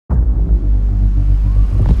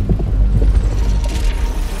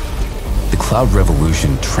cloud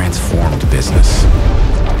revolution transformed business,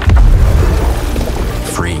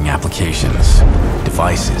 freeing applications,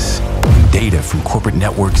 devices, and data from corporate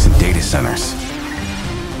networks and data centers.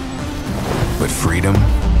 But freedom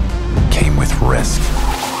came with risk.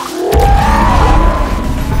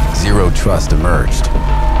 Zero Trust emerged,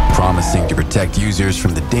 promising to protect users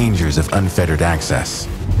from the dangers of unfettered access.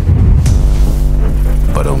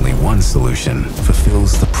 But only one solution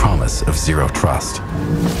fulfills the promise of Zero Trust.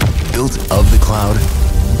 Built of the cloud,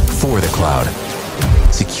 for the cloud,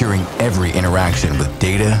 securing every interaction with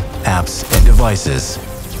data, apps, and devices,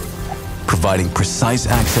 providing precise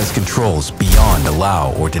access controls beyond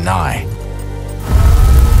allow or deny,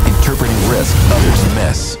 interpreting risk others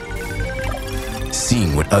miss,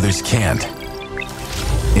 seeing what others can't,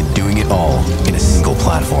 and doing it all in a single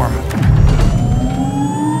platform.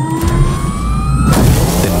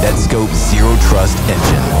 The Netskope Zero Trust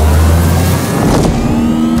Engine.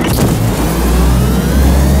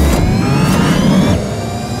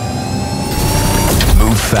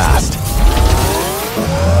 Move fast.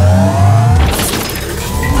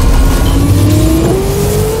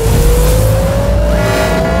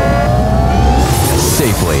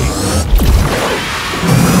 Safely.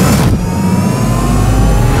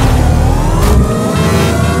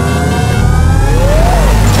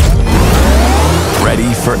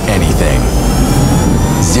 Ready for anything.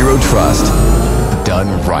 Zero Trust, done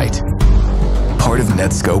right. Part of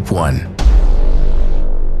Netskope One.